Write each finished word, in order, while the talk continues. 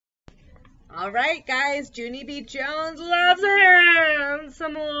All right, guys, Junie B. Jones loves him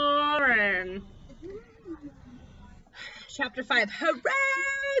some Lauren. Chapter 5, Hurray,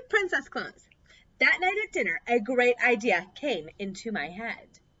 Princess Clones. That night at dinner, a great idea came into my head.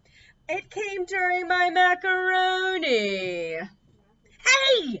 It came during my macaroni.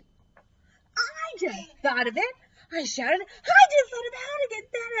 Hey! I just thought of it. I shouted, I just thought of how to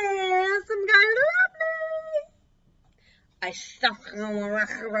get that handsome guy to love me. I stuffed him on the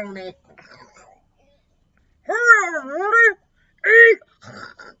macaroni.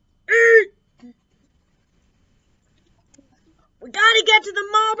 We gotta get to the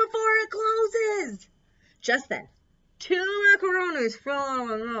mall before it closes. Just then, 2 macaronis fell on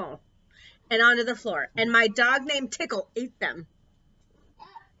the wall and onto the floor, and my dog named Tickle ate them.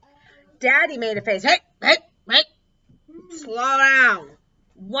 Daddy made a face. Hey, slow down.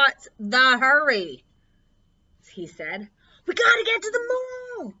 What's the hurry? He said. We gotta get to the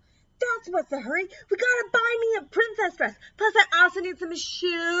mall. That's what's the hurry. We gotta buy me a princess dress. Plus, I also need some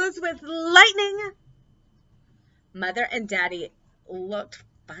shoes with lightning. Mother and Daddy looked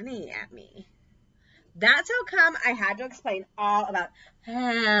funny at me. That's how come I had to explain all about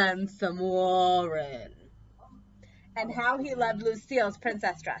handsome Warren and how he loved Lucille's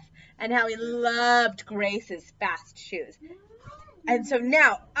princess dress and how he loved Grace's fast shoes. And so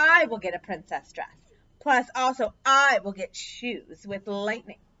now I will get a princess dress. Plus, also, I will get shoes with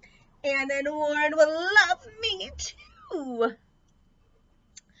lightning. And then Warren will love me, too.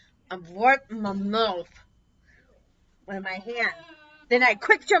 I'm wiping my mouth with my hand. Then I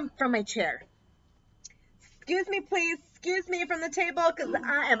quick jump from my chair. Excuse me, please. Excuse me from the table, because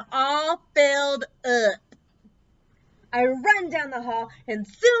I am all filled up. I run down the hall and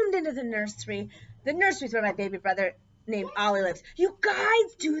zoomed into the nursery. The nursery's where my baby brother named Ollie lives. You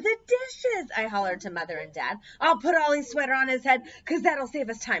guys do the dishes, I hollered to Mother and Dad. I'll put Ollie's sweater on his head, because that'll save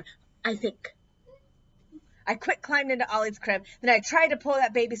us time, I think. I quick climbed into Ollie's crib. Then I tried to pull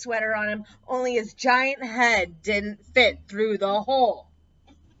that baby sweater on him, only his giant head didn't fit through the hole.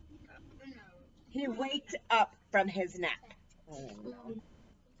 He waked up from his nap.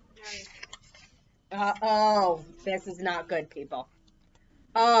 Oh, this is not good, people.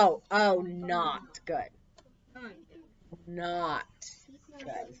 Oh, not good. Not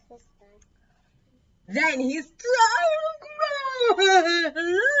good. Then he started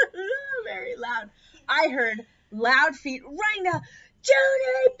very loud. I heard loud feet running down.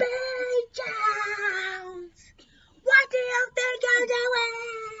 Junie B. Jones! What do you think you're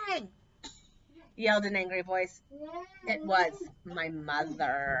doing? Yelled an angry voice. It was my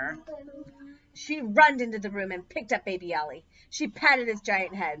mother. She runned into the room and picked up baby Ollie. She patted his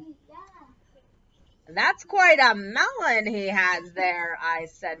giant head. That's quite a melon he has there, I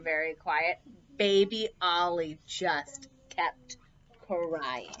said very quiet. Baby Ollie just kept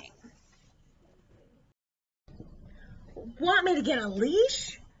crying. Want me to get a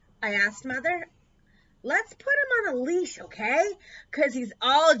leash? I asked Mother. Let's put him on a leash, okay? Because he's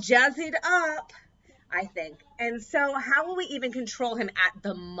all jazzied up, I think. And so how will we even control him at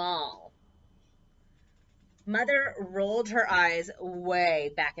the mall? Mother rolled her eyes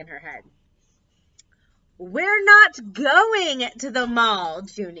way back in her head. We're not going to the mall,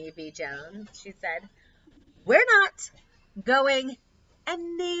 Junie B. Jones, she said. We're not going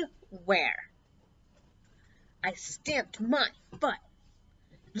anywhere. I stamped my foot.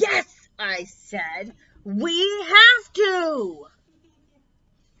 Yes, I said, we have to.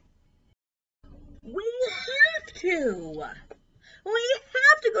 We have to. We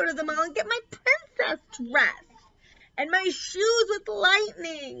have to go to the mall and get my princess dress and my shoes with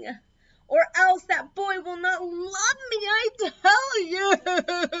lightning. Or else that boy will not love me, I tell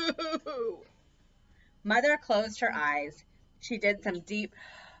you. Mother closed her eyes. She did some deep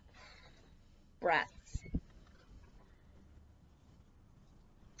breaths.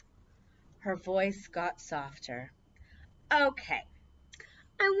 Her voice got softer. Okay,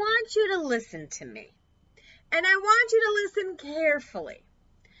 I want you to listen to me. And I want you to listen carefully,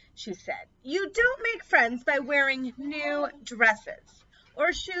 she said. You don't make friends by wearing new dresses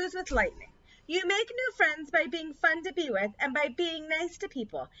or shoes with lightning. You make new friends by being fun to be with and by being nice to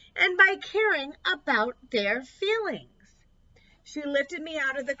people and by caring about their feelings. She lifted me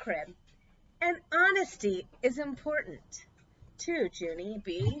out of the crib. And honesty is important, too, Junie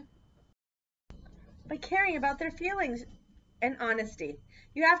B. By caring about their feelings and honesty.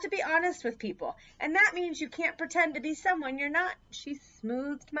 You have to be honest with people, and that means you can't pretend to be someone you're not. She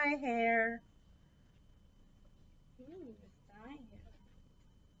smoothed my hair.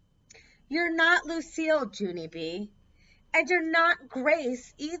 You're not Lucille, Junie B. And you're not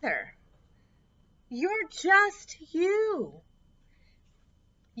Grace either. You're just you.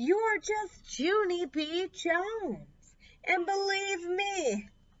 You're just Junie B. Jones. And believe me,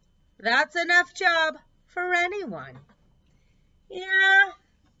 that's enough job for anyone. Yeah,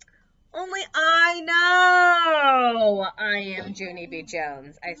 only I know I am Junie B.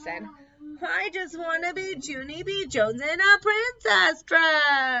 Jones, I said. I just want to be Junie B. Jones in a princess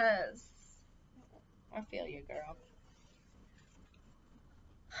dress. I feel you, girl.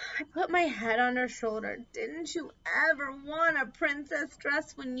 I put my head on her shoulder. Didn't you ever want a princess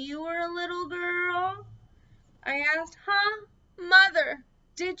dress when you were a little girl? I asked. Huh? Mother,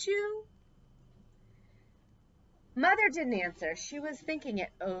 did you? Mother didn't answer. She was thinking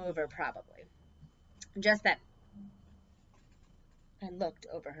it over, probably. Just then, I looked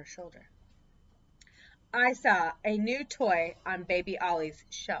over her shoulder. I saw a new toy on Baby Ollie's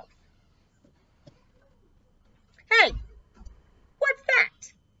shelf. Hey, what's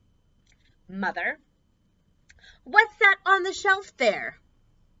that? Mother, what's that on the shelf there?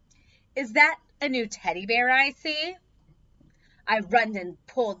 Is that a new teddy bear I see? I run and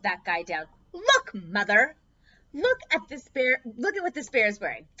pulled that guy down. Look, Mother, look at this bear. Look at what this bear is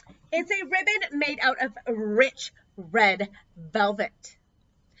wearing. It's a ribbon made out of rich red velvet.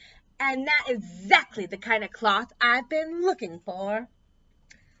 And that is exactly the kind of cloth I've been looking for.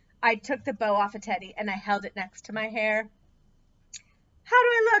 I took the bow off of Teddy and I held it next to my hair. How do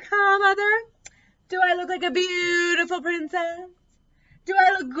I look, huh, Mother? Do I look like a beautiful princess? Do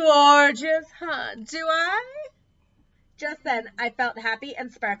I look gorgeous, huh? Do I? Just then, I felt happy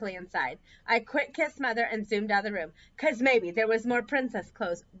and sparkly inside. I quick kissed Mother and zoomed out of the room, 'cause maybe there was more princess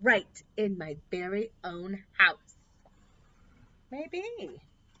clothes right in my very own house. Maybe.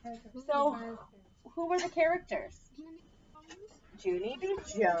 So, who were the characters? Junie B.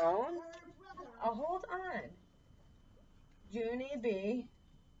 Jones. Oh, hold on. Junie B.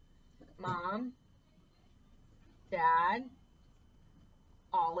 Mom. Dad.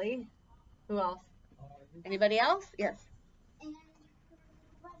 Ollie. Who else? Anybody else? Yes.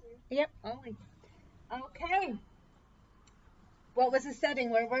 Yep, Ollie. Okay. What was the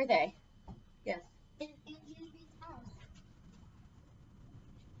setting? Where were they? Yes.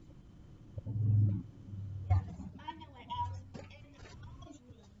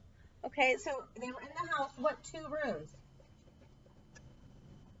 Okay, so they were in the house. What two rooms?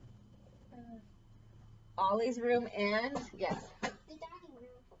 Ollie's room and, yes. The dining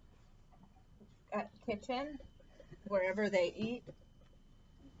room. Kitchen, wherever they eat.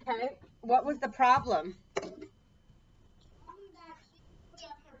 Okay, what was the problem?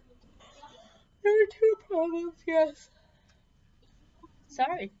 There were two problems, yes.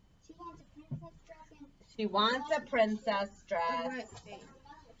 Sorry. She wants a princess dress.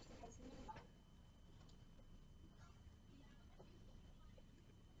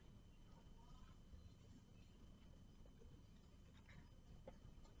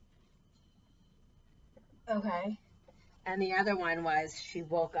 Okay. And the other one was she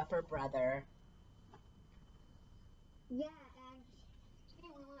woke up her brother. Yeah,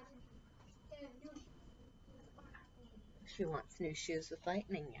 and she wants new shoes with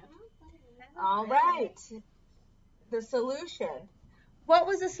lightning, yeah. All right. The solution. What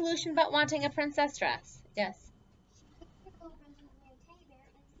was the solution about wanting a princess dress? Yes.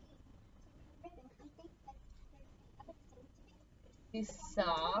 She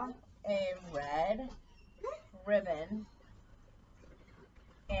saw a red ribbon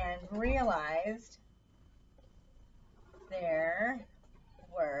and realized there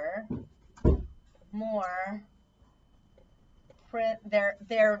were more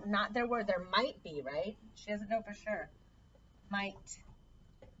there might be, right? She doesn't know for sure. Might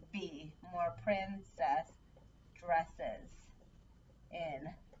be more princess dresses in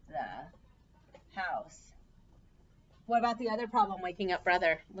the house. What about the other problem, waking up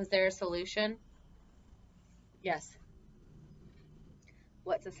brother? Was there a solution? Yes.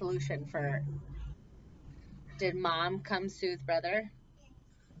 What's the solution for? Did mom come soothe brother?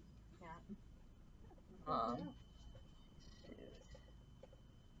 Yeah. Mom soothe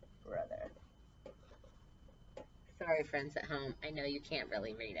brother. Sorry, friends at home. I know you can't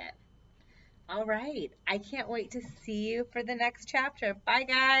really read it. All right. I can't wait to see you for the next chapter. Bye,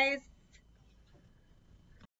 guys.